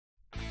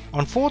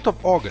On 4th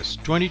of August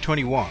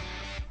 2021,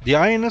 the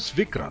INS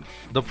Vikrant,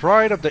 the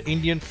pride of the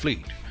Indian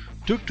fleet,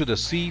 took to the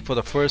sea for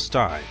the first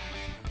time.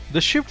 The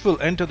ship will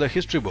enter the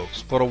history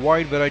books for a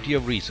wide variety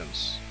of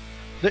reasons.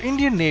 The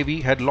Indian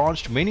Navy had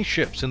launched many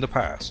ships in the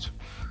past.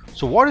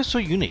 So what is so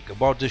unique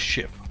about this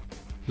ship?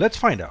 Let's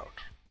find out.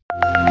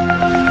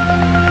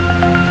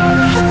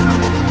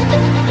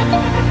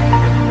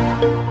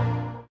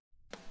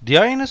 The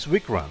INS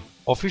Vikrant,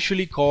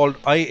 officially called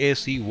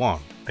IAC-1,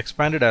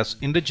 expanded as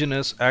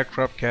Indigenous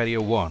Aircraft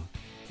Carrier 1,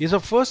 is the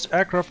first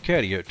aircraft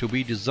carrier to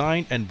be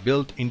designed and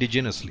built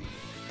indigenously.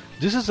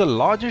 This is the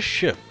largest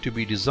ship to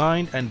be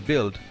designed and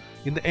built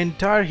in the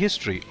entire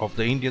history of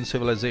the Indian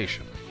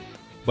civilization.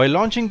 By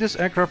launching this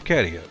aircraft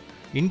carrier,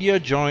 India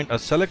joined a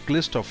select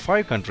list of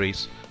 5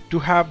 countries to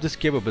have this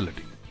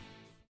capability.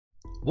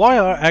 Why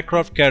are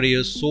aircraft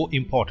carriers so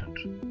important?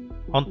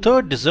 On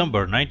 3rd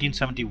December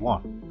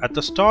 1971, at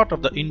the start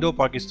of the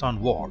Indo-Pakistan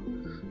War,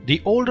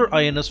 the older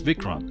INS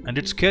Vikrant and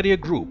its carrier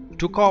group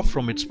took off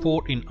from its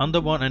port in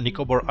Andaman and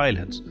Nicobar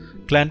Islands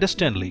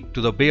clandestinely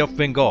to the Bay of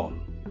Bengal.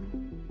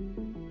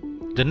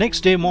 The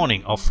next day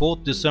morning of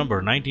 4th December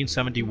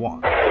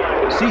 1971,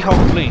 see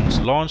how planes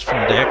launched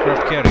from the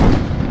aircraft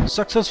carrier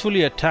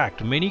successfully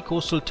attacked many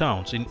coastal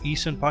towns in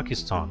eastern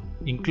Pakistan,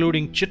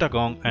 including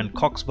Chittagong and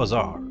Cox's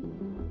Bazar.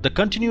 The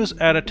continuous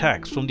air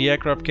attacks from the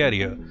aircraft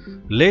carrier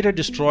later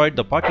destroyed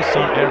the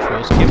Pakistan Air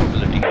Force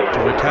capability to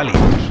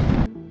retaliate.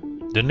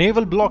 The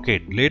naval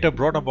blockade later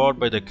brought about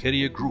by the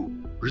carrier group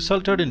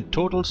resulted in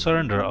total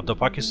surrender of the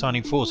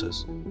Pakistani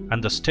forces,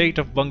 and the state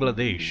of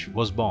Bangladesh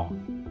was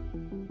born.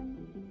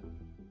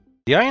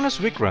 The INS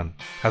Vikrant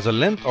has a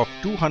length of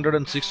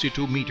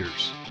 262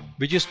 meters,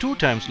 which is 2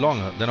 times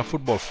longer than a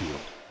football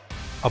field,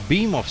 a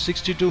beam of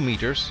 62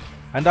 meters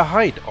and a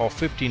height of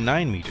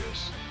 59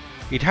 meters.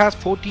 It has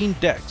 14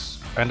 decks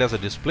and has a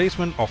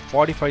displacement of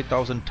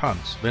 45,000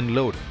 tons when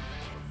loaded.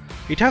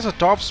 It has a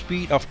top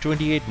speed of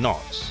 28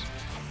 knots.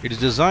 It is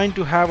designed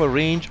to have a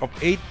range of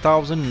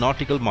 8,000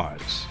 nautical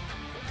miles.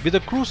 With a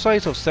crew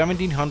size of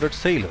 1,700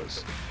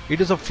 sailors,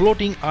 it is a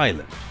floating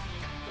island.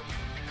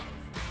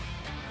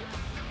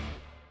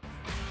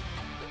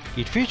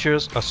 It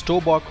features a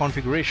stow-bar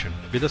configuration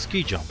with a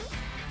ski jump.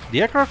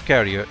 The aircraft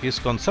carrier is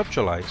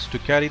conceptualized to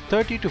carry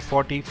 30 to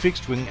 40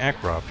 fixed-wing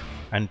aircraft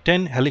and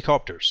 10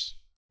 helicopters.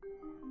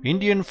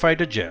 Indian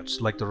fighter jets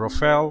like the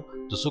Rafale,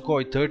 the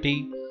Sukhoi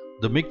 30,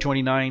 the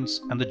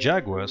MiG-29s and the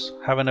Jaguars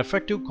have an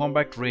effective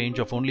combat range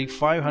of only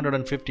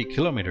 550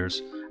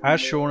 kilometers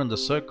as shown in the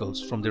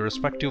circles from their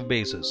respective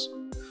bases,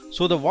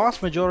 so the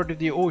vast majority of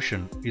the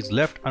ocean is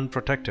left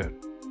unprotected.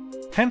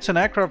 Hence, an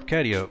aircraft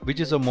carrier, which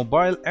is a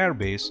mobile air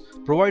base,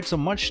 provides a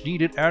much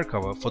needed air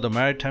cover for the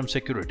maritime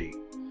security.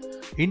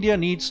 India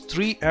needs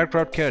 3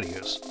 aircraft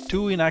carriers,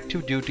 2 in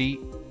active duty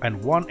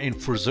and 1 in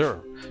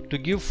reserve, to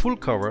give full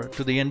cover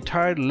to the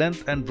entire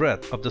length and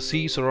breadth of the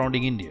sea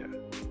surrounding India.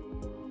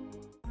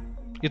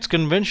 It's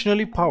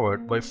conventionally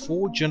powered by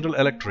 4 General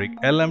Electric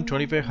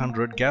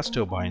LM2500 gas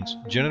turbines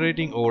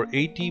generating over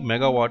 80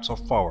 megawatts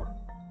of power.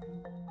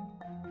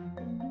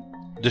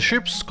 The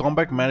ship's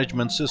combat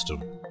management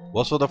system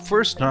was for the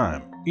first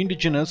time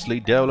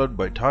indigenously developed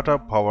by Tata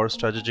Power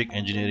Strategic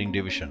Engineering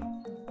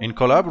Division in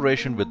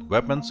collaboration with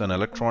Weapons and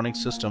Electronic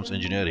Systems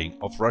Engineering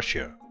of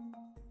Russia.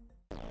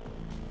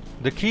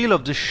 The keel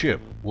of this ship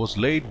was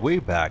laid way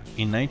back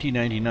in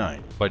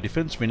 1999 by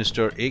Defense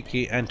Minister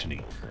A.K.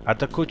 Antony at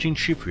the Cochin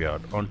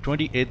shipyard on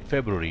 28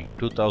 February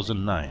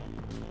 2009.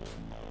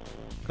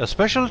 A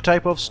special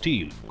type of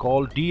steel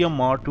called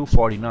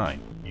DMR-249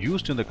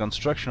 used in the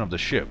construction of the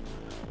ship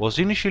was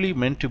initially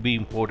meant to be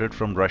imported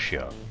from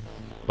Russia.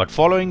 But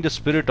following the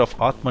spirit of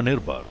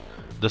Atmanirbhar,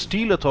 the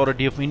Steel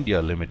Authority of India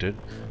Limited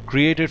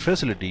created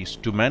facilities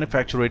to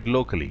manufacture it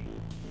locally.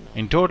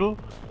 In total,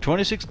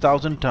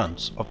 26,000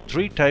 tons of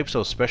 3 types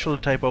of special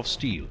type of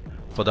steel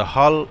for the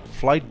hull,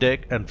 flight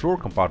deck and floor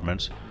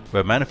compartments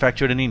were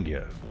manufactured in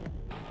India.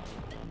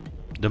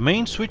 The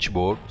main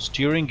switchboard,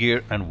 steering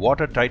gear and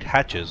watertight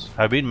hatches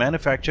have been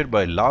manufactured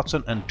by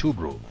Larsen &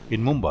 Toubro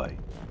in Mumbai.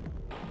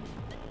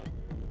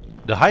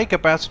 The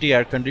high-capacity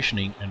air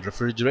conditioning and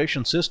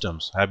refrigeration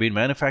systems have been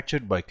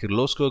manufactured by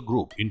Kirloskar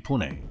Group in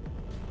Pune.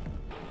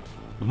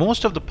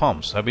 Most of the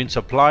pumps have been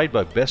supplied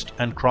by Best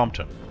and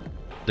Crompton.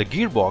 The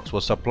gearbox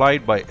was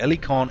supplied by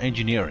Elecon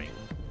Engineering.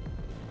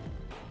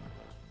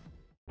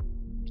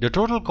 The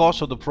total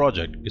cost of the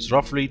project is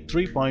roughly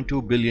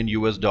 $3.2 billion.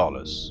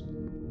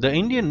 The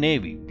Indian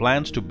Navy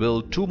plans to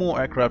build 2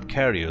 more aircraft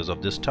carriers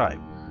of this type,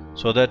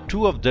 so that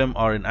 2 of them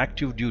are in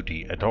active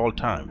duty at all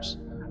times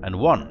and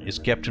 1 is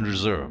kept in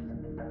reserve.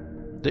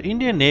 The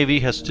Indian Navy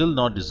has still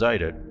not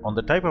decided on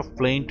the type of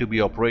plane to be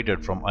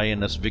operated from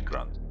INS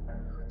Vikrant.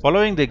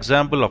 Following the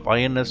example of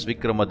INS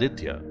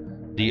Vikramaditya,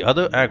 the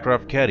other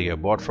aircraft carrier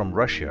bought from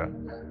Russia,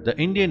 the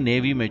Indian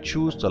Navy may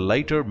choose the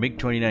lighter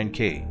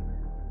MiG-29K,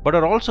 but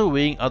are also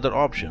weighing other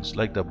options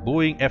like the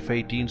Boeing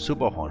F-18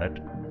 Super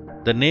Hornet,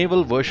 the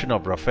naval version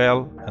of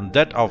Rafale and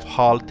that of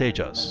HAL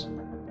Tejas.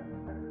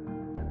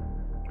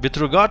 With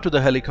regard to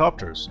the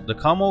helicopters, the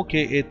Kamo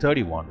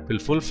Ka-31 will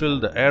fulfill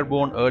the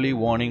airborne early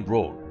warning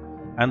role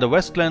and the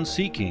Westland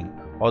Sea King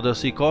or the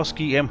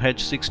Sikorsky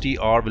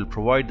MH-60R will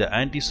provide the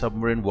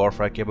anti-submarine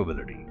warfare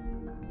capability.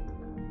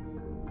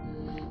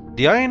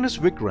 The INS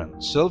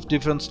Vikrant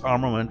self-defense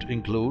armament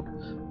include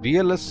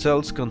VLS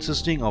cells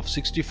consisting of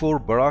 64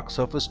 Barak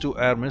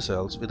surface-to-air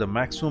missiles with a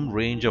maximum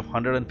range of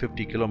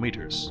 150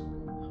 kilometers,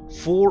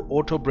 4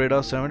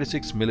 Autobreda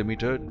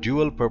 76mm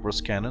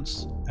dual-purpose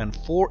cannons, and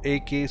 4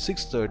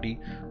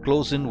 AK-630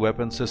 close-in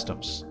weapon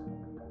systems.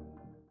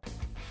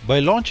 By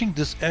launching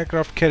this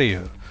aircraft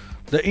carrier,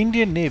 the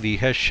Indian Navy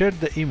has shed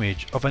the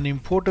image of an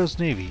importer's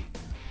navy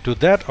to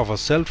that of a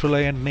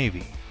self-reliant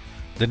navy.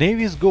 The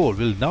Navy's goal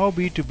will now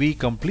be to be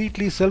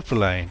completely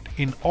self-reliant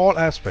in all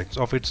aspects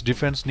of its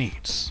defense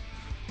needs.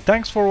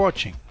 Thanks for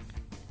watching.